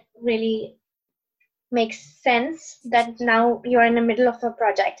said really makes sense, that now you're in the middle of a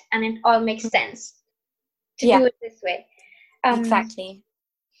project and it all makes sense to do it this way. Exactly.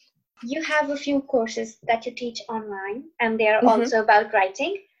 You have a few courses that you teach online, and they are also about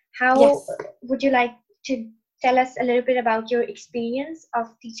writing. How would you like to tell us a little bit about your experience of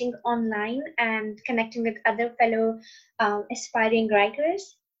teaching online and connecting with other fellow aspiring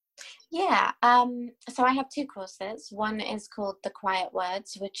writers? Yeah, so I have 2 courses. One is called The Quiet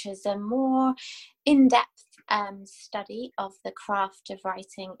Words, which is a more in-depth study of the craft of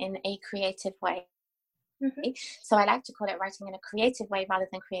writing in a creative way. So I like to call it writing in a creative way rather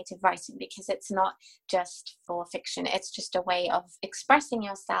than creative writing, because it's not just for fiction. It's just a way of expressing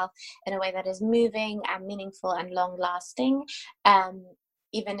yourself in a way that is moving and meaningful and long lasting,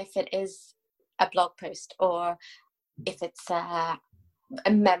 even if it is a blog post, or if it's a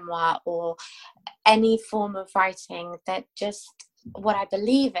memoir, or any form of writing. That just, what I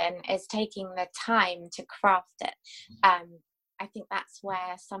believe in is taking the time to craft it. I think that's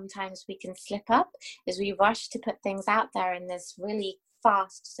where sometimes we can slip up, is we rush to put things out there in this really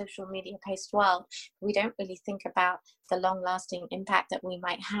fast social media post world, we don't really think about the long-lasting impact that we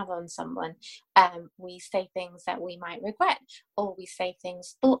might have on someone. We say things that we might regret, or we say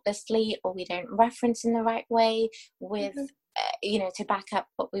things thoughtlessly, or we don't reference in the right way with to back up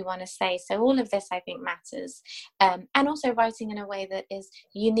what we want to say. So all of this, I think, matters. And also writing in a way that is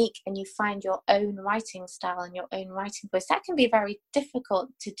unique, and you find your own writing style and your own writing voice. That can be very difficult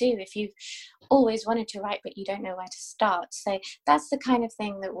to do if you've always wanted to write but you don't know where to start. So that's the kind of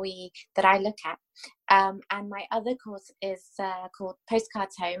thing that I look at. And my other course is called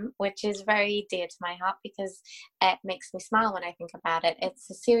Postcards Home, which is very dear to my heart because it makes me smile when I think about it. It's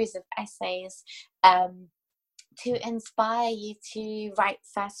a series of essays to inspire you to write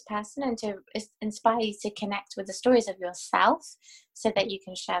first person, and to inspire you to connect with the stories of yourself so that you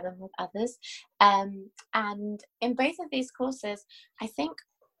can share them with others. And in both of these courses, I think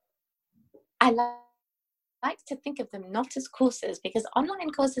I like to think of them not as courses, because online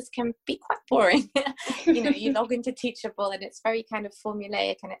courses can be quite boring. You log into Teachable and it's very kind of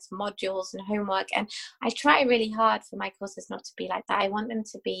formulaic, and it's modules and homework, and I try really hard for my courses not to be like that. I want them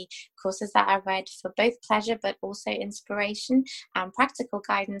to be courses that are read for both pleasure but also inspiration and practical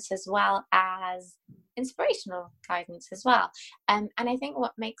guidance, as well as inspirational guidance as well. And I think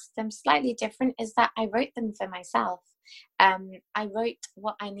what makes them slightly different is that I wrote them for myself. I wrote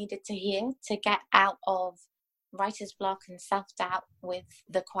what I needed to hear to get out of writer's block and self-doubt with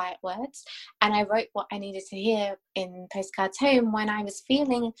The Quiet Words, and I wrote what I needed to hear in Postcards Home when I was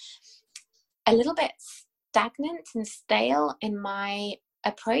feeling a little bit stagnant and stale in my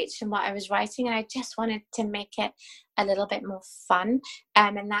approach and what I was writing, and I just wanted to make it a little bit more fun,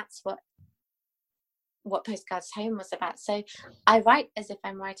 and that's what Postcards Home was about. So I write as if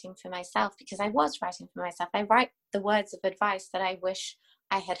I'm writing for myself, because I was writing for myself. I write the words of advice that I wish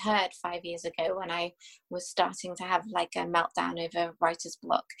I had heard 5 years ago when I was starting to have like a meltdown over writer's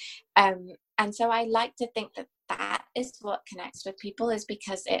block. And so I like to think that is what connects with people, is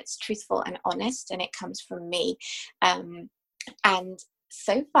because it's truthful and honest, and it comes from me. And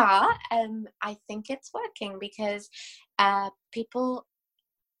so far, I think it's working, because people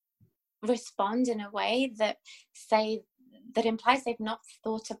respond in a way that implies they've not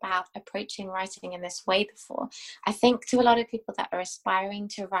thought about approaching writing in this way before. I think to a lot of people that are aspiring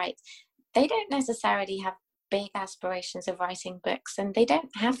to write, they don't necessarily have big aspirations of writing books, and they don't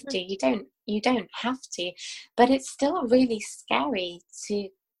have to. You don't have to, but it's still really scary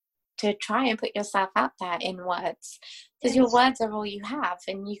to try and put yourself out there in words, because your words are all you have,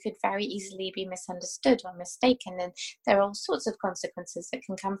 and you could very easily be misunderstood or mistaken, and there are all sorts of consequences that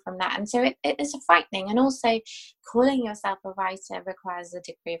can come from that. And so it is frightening. And also, calling yourself a writer requires a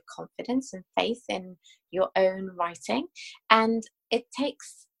degree of confidence and faith in your own writing, and it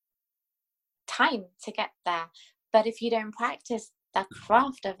takes time to get there. But if you don't practice the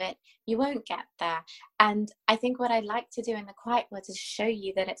craft of it, you won't get there. And I think what I like to do in The Quiet Words is show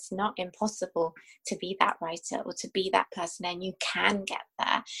you that it's not impossible to be that writer or to be that person, and you can get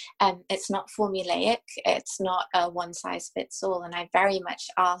there. It's not formulaic, it's not a one size fits all, and I very much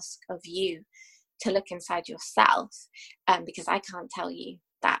ask of you to look inside yourself, because I can't tell you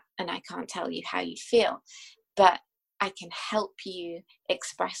that, and I can't tell you how you feel, but I can help you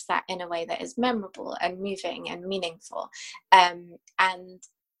express that in a way that is memorable and moving and meaningful. And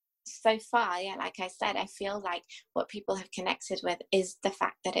so far, yeah, like I said, I feel like what people have connected with is the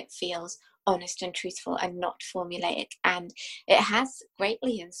fact that it feels honest and truthful and not formulaic. And it has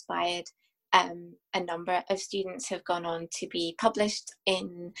greatly inspired a number of students who have gone on to be published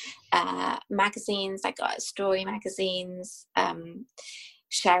in magazines, like story magazines,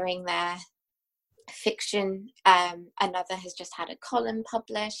 sharing their fiction. Another has just had a column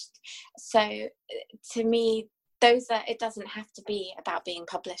published. So to me, it doesn't have to be about being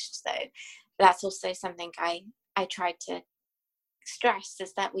published, though. That's also something I tried to stress,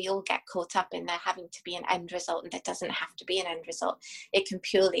 is that we all get caught up in there having to be an end result, and there doesn't have to be an end result. It can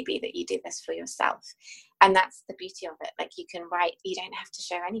purely be that you do this for yourself, and that's the beauty of it. Like, you can write, you don't have to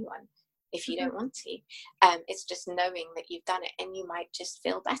show anyone if you don't want to. It's just knowing that you've done it, and you might just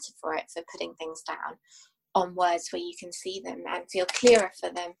feel better for it, for putting things down on words where you can see them and feel clearer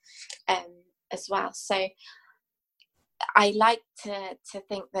for them as well. So I like to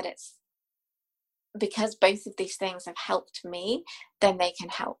think that it's because both of these things have helped me, then they can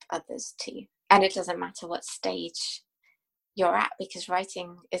help others too. And it doesn't matter what stage you're at, because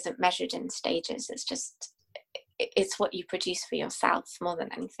writing isn't measured in stages. It's what you produce for yourself more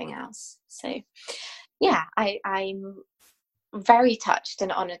than anything else. So yeah, I'm very touched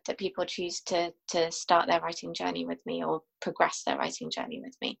and honored that people choose to start their writing journey with me or progress their writing journey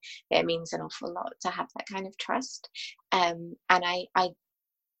with me. It means an awful lot to have that kind of trust. And I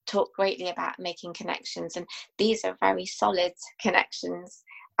talk greatly about making connections, and these are very solid connections.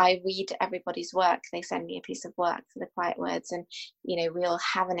 I read everybody's work. They send me a piece of work for the quiet words, and we'll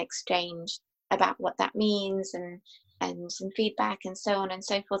have an exchange about what that means, and some feedback and so on and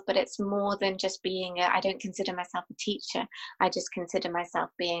so forth. But it's more than just being I don't consider myself a teacher. I just consider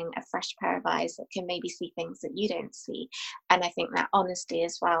myself being a fresh pair of eyes that can maybe see things that you don't see. And I think that honesty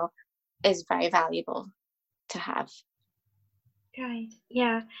as well is very valuable to have. Right.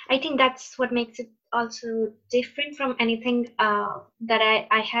 Yeah. I think that's what makes it also different from anything that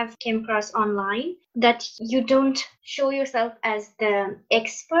I have came across online, that you don't show yourself as the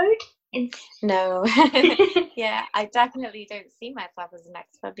expert. No. Yeah, I definitely don't see myself as an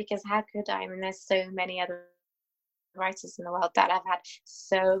expert, because how could I? I mean, there's so many other writers in the world that have had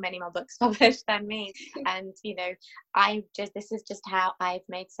so many more books published than me, and this is just how I've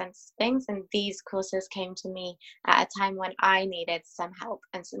made sense of things, and these courses came to me at a time when I needed some help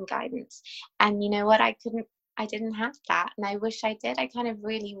and some guidance. And you know what, I didn't have that, and I wish I did. I kind of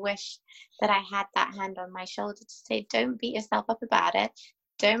really wish that I had that hand on my shoulder to say, don't beat yourself up about it.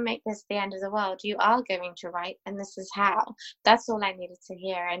 Don't make this the end of the world. You are going to write, and this is how. That's all I needed to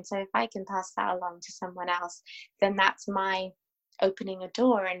hear. And so if I can pass that along to someone else, then that's my opening a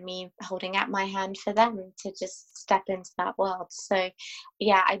door and me holding out my hand for them to just step into that world. So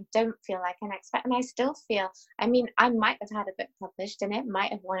yeah, I don't feel like an expert, and I still feel, I mean, I might have had a book published and it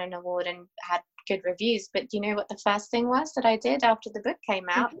might have won an award and had good reviews, but do you know what the first thing was that I did after the book came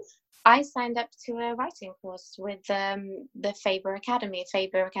out? I signed up to a writing course with the Faber Academy.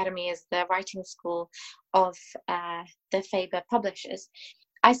 Faber Academy is the writing school of the Faber publishers.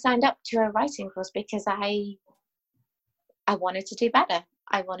 I signed up to a writing course because I wanted to do better.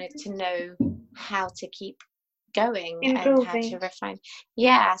 I wanted to know how to keep going, improving, and how to refine.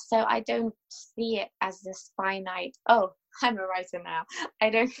 Yeah, so I don't see it as this finite, oh, I'm a writer now.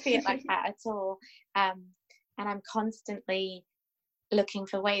 I don't see it like that at all. And I'm constantly looking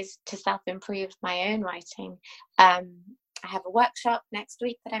for ways to self-improve my own writing. I have a workshop next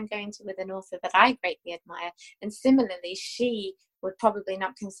week that I'm going to with an author that I greatly admire, and similarly, she would probably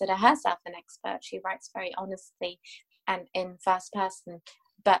not consider herself an expert. She writes very honestly and in first person,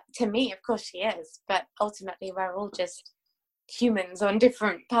 but to me, of course, she is. But ultimately, we're all just humans on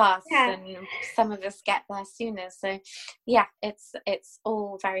different paths, and some of us get there sooner. So yeah, it's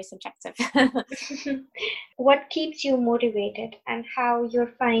all very subjective. What keeps you motivated, and how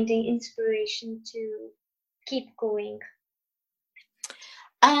you're finding inspiration to keep going?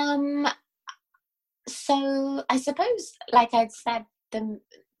 So I suppose, like I'd said,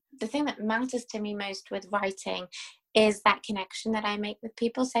 the thing that matters to me most with writing is that connection that I make with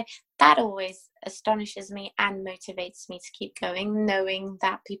people. So that always astonishes me and motivates me to keep going, knowing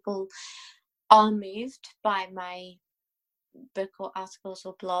that people are moved by my book or articles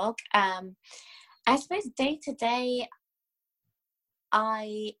or blog. I suppose day to day,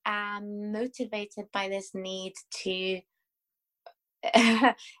 I am motivated by this need to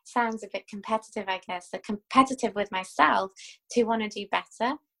sounds a bit competitive, I guess, competitive with myself, to want to do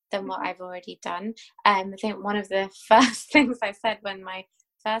better than what I've already done. I think one of the first things I said when my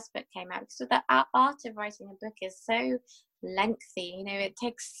first book came out, because the art of writing a book is so lengthy, it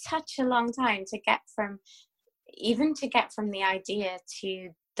takes such a long time to get from the idea to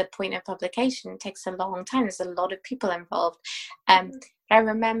the point of publication. It takes a long time. There's a lot of people involved. I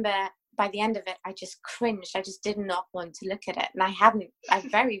remember by the end of it, I just cringed. I just did not want to look at it. And I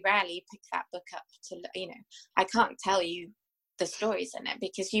very rarely pick that book up to, I can't tell you the stories in it,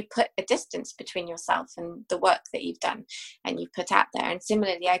 because you put a distance between yourself and the work that you've done and you put out there. And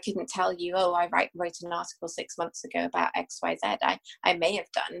similarly, I couldn't tell you, oh, I wrote an article 6 months ago about XYZ. I may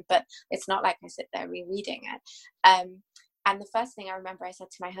have done, but it's not like I sit there rereading it. And the first thing I remember I said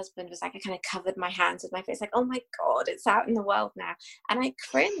to my husband was, like, I kind of covered my hands with my face, like, oh my God, it's out in the world now. And I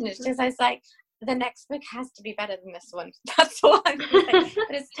cringed, because I was like, the next book has to be better than this one. That's all I'm saying.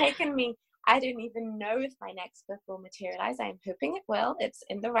 But it's taken me, I don't even know if my next book will materialize. I'm hoping it will. It's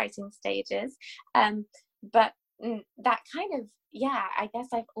in the writing stages. But that kind of, I guess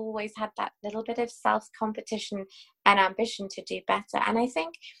I've always had that little bit of self-competition and ambition to do better. And I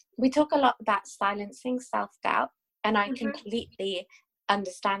think we talk a lot about silencing self-doubt. And I completely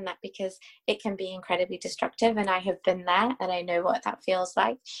understand that, because it can be incredibly destructive, and I have been there and I know what that feels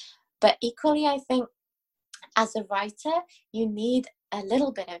like. But equally, I think as a writer, you need a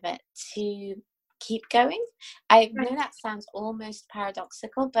little bit of it to keep going. I know that sounds almost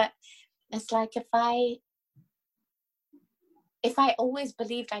paradoxical, but it's like, if I if I always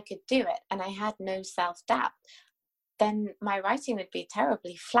believed I could do it and I had no self-doubt, then my writing would be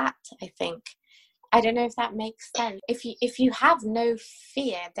terribly flat, I think. I don't know if that makes sense. If you have no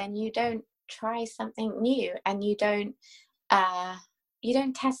fear, then you don't try something new, and you don't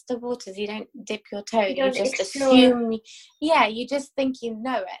test the waters, you don't dip your toe, you just assume, you just think you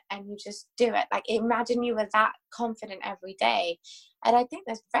know it and you just do it. Like, imagine you were that confident every day. And I think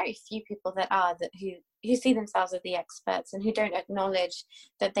there's very few people who see themselves as the experts and who don't acknowledge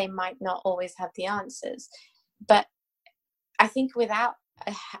that they might not always have the answers. But I think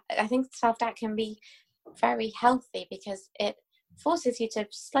self-doubt can be very healthy, because it forces you to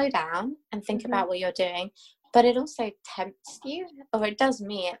slow down and think about what you're doing, but it also tempts you, or it does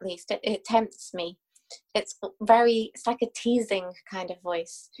me at least. It tempts me. It's like a teasing kind of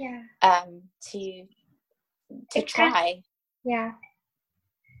voice. To try.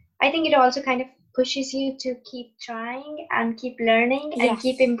 I think it also kind of pushes you to keep trying and keep learning and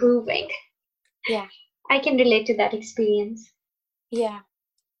keep improving. I can relate to that experience.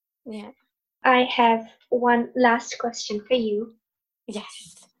 I have one last question for you.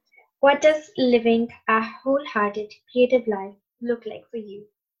 Yes. What does living a wholehearted creative life look like for you?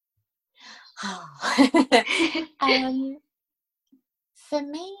 For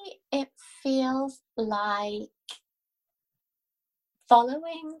me, it feels like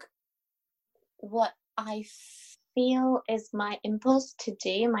following what I feel is my impulse to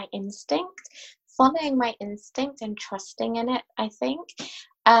do, my instinct, following my instinct and trusting in it, I think.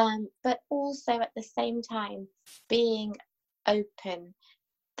 But also at the same time being open.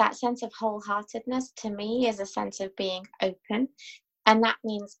 That sense of wholeheartedness to me is a sense of being open, and that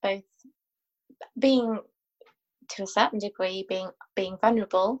means both being, to a certain degree, being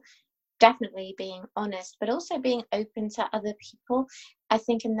vulnerable, definitely being honest, but also being open to other people. I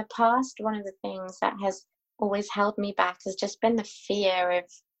think in the past, one of the things that has always held me back has just been the fear of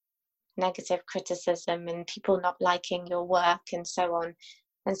negative criticism and people not liking your work and so on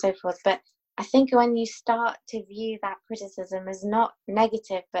and so forth. But I think when you start to view that criticism as not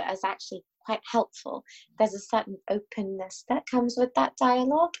negative, but as actually quite helpful, there's a certain openness that comes with that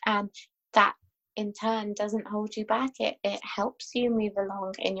dialogue, and that in turn doesn't hold you back. It helps you move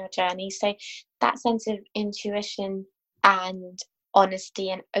along in your journey. So that sense of intuition and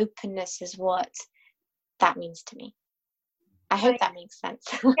honesty and openness is what that means to me. I hope that makes sense.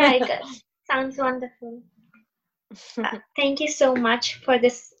 Yeah, it does. Sounds wonderful. Thank you so much for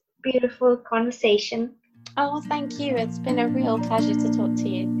this beautiful conversation. Oh, thank you. It's been a real pleasure to talk to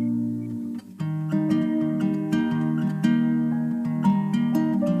you.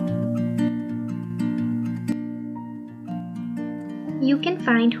 You can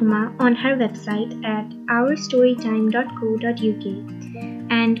find Huma on her website at ourstorytime.co.uk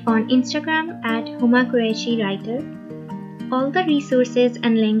and on Instagram at Huma Qureshi Writer. All the resources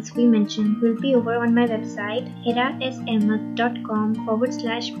and links we mentioned will be over on my website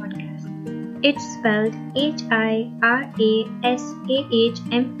hirasahmed.com/podcast. It's spelled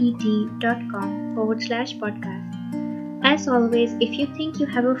hirasahmed.com/podcast. As always, if you think you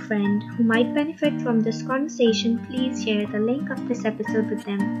have a friend who might benefit from this conversation, please share the link of this episode with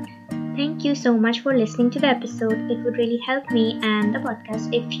them. Thank you so much for listening to the episode. It would really help me and the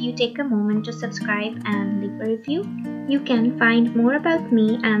podcast if you take a moment to subscribe and leave a review. You can find more about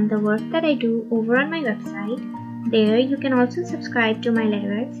me and the work that I do over on my website. There you can also subscribe to my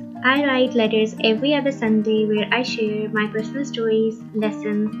letters. I write letters every other Sunday where I share my personal stories,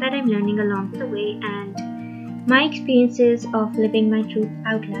 lessons that I'm learning along the way, and my experiences of living my truth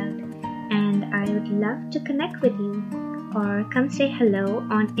out loud. And I would love to connect with you, or come say hello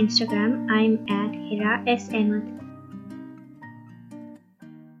on Instagram. I'm at hirasahmed.